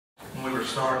are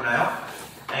starting out.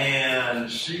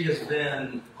 And she has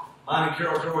been mine and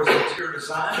Carol Joy's interior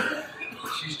designer.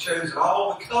 She's chosen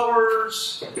all the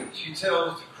colors. She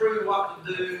tells the crew what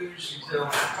to do. She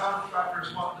tells the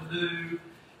contractors what to do.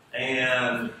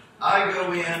 And I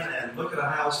go in and look at a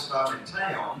house if I'm in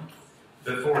town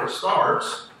before it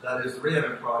starts. That is the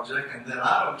rehabbing project. And then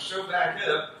I don't show back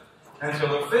up until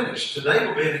they're finished. Today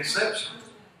will be an exception.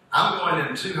 I'm going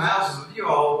in 2 houses with you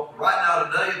all right now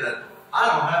today that I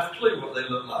don't have a clue what they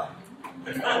look like.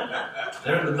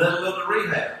 They're in the middle of the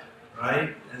rehab,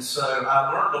 right? And so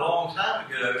I learned a long time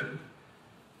ago,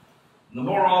 the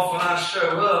more often I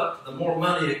show up, the more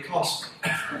money it costs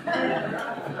me.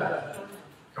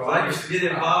 Because I used to get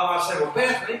involved, I'd say, well,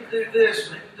 Beth, we need to do this,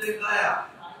 we need to do that.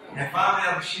 And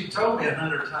finally, she told me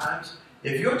 100 times,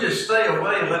 if you'll just stay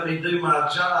away and let me do my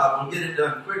job, we'll get it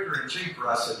done quicker and cheaper.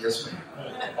 I said, yes,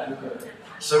 ma'am.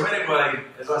 So anyway,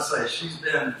 as I say, she's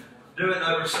been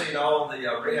overseeing all the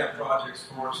rehab projects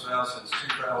for us now since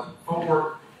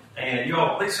 2004. And you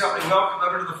all, please help me welcome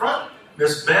over to the front,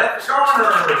 Miss Beth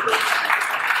Garner.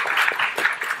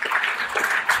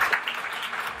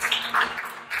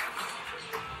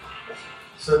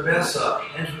 So Beth's an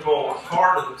integral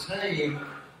part of the team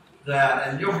that,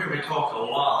 and you'll hear me talk a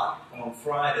lot on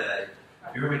Friday,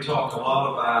 you'll hear me talk a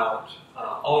lot about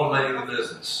automating the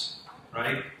business,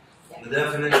 right? The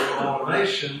definition of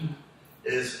automation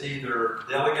is either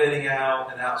delegating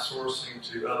out and outsourcing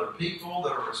to other people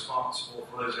that are responsible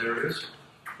for those areas,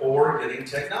 or getting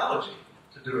technology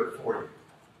to do it for you,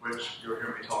 which you'll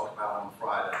hear me talk about on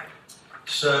Friday.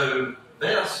 So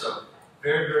Beth's a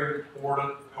very, very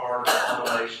important part of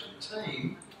the automation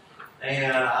team,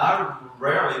 and I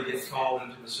rarely get called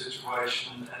into the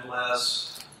situation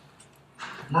unless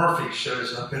Murphy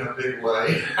shows up in a big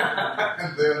way,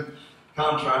 and then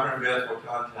contractor and Beth will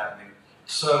contact me.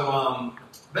 So,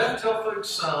 Beth, tell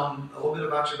folks a little bit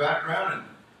about your background and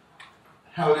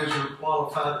how it is you're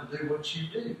qualified to do what you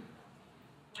do.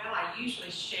 Well, I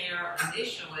usually share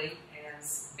initially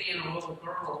as being a little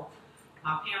girl.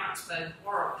 My parents both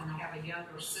work, and I have a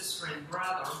younger sister and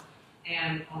brother.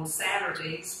 And on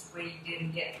Saturdays, we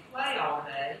didn't get to play all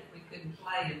day. We couldn't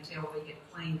play until we had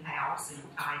cleaned house and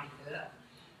tidied up.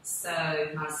 So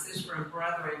my sister and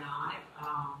brother and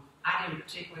I didn't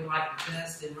particularly like to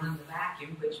dust and run the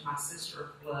vacuum, which my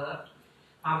sister loved.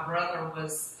 My brother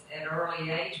was, at an early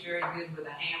age, very good with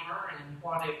a hammer and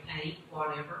whatever, paint,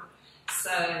 whatever.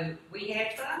 So we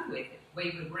had fun with it.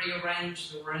 We would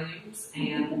rearrange the rooms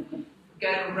and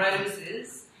go to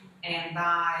Rose's and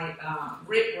buy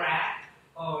rickrack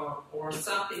or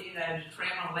something, you know, to trim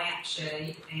a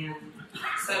lampshade. And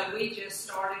so we just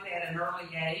started at an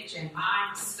early age, and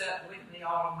mine stuck with me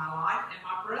all of my life, and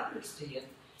my brothers did.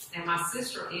 And my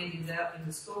sister ended up in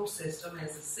the school system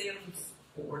as a Sims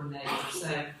coordinator.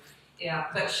 So, yeah,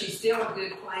 but she's still a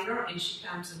good cleaner, and she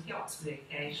comes and helps me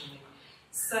occasionally.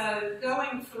 So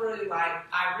going through,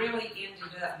 I really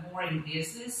ended up more in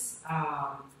business,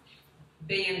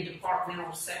 being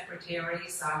departmental secretary.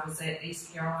 So I was at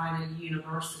East Carolina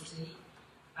University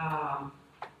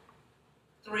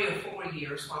 3 or 4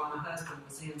 years while my husband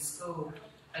was in school.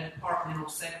 A departmental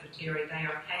secretary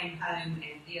there, came home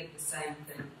and did the same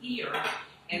thing here.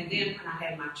 And then when I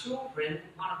had my children,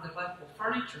 one of the local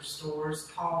furniture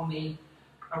stores called me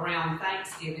around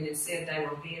Thanksgiving and said they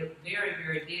were very,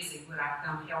 very busy. Would I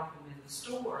come help them in the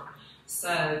store?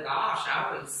 So, gosh,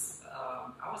 I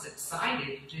was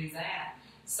excited to do that.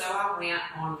 So I went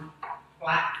on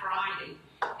Black Friday,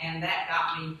 and that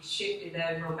got me shifted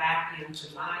over back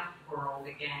into my world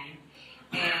again.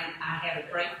 And I had a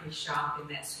drapery shop in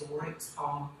that store. It was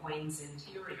called McQueen's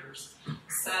Interiors.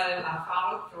 So I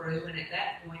followed through, and at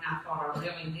that point I thought I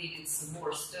really needed some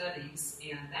more studies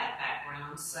in that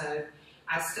background. So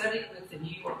I studied with the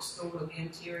New York School of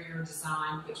Interior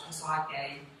Design, which was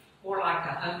more like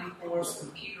a home course,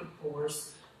 computer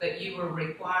course, but you were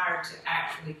required to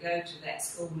actually go to that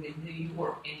school in New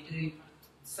York and do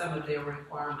some of their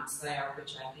requirements there,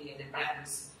 which I did, and that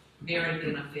was very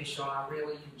beneficial. I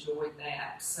really enjoyed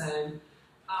that. So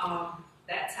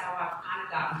that's how I've kind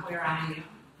of gotten where I am.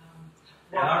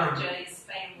 Worked with Jay's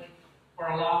family for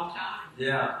a long time.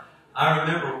 Yeah. I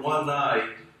remember one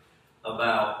night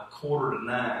about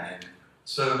 8:45.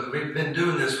 So we've been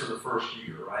doing this for the first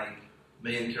year, right?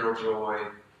 Me and Carol Joy,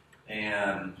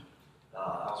 and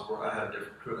I had a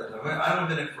different crew that time. I haven't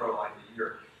been in it for like a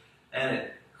year. And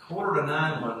at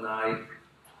 8:45 one night,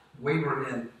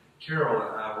 Carol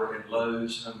and I were in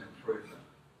Lowe's Home Improvement,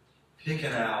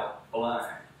 picking out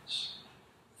blinds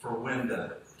for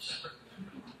windows.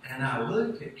 And I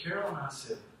looked at Carol and I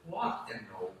said, what in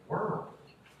the world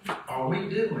are we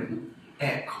doing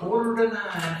at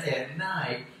 8:45 at night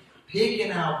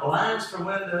picking out blinds for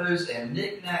windows and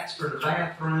knickknacks for the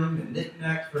bathroom and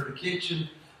knickknacks for the kitchen.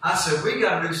 I said, we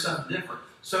got to do something different.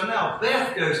 So now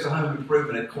Beth goes to home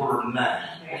improvement at 8:45. That's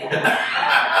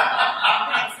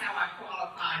how I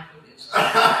qualify for this.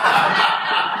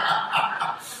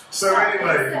 So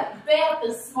anyway. Beth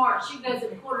is smart. She goes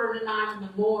at 8:45 in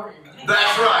the morning.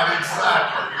 That's right,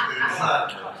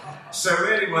 exactly. So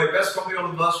anyway, Beth's going to be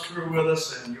on the bus tour with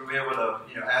us, and you'll be able to,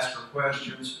 ask her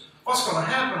questions. What's going to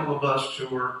happen on the bus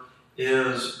tour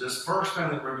is this first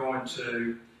time that we're going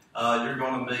to, you're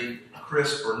going to meet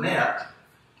Chris Burnett,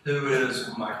 who is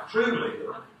my crew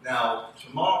leader. Now,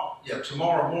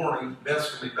 tomorrow morning, Beth's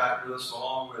going to be back with us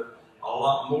along with a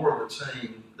lot more of the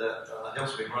team that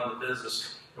helps me run the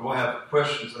business. And we'll have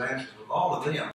questions and answers with all of them.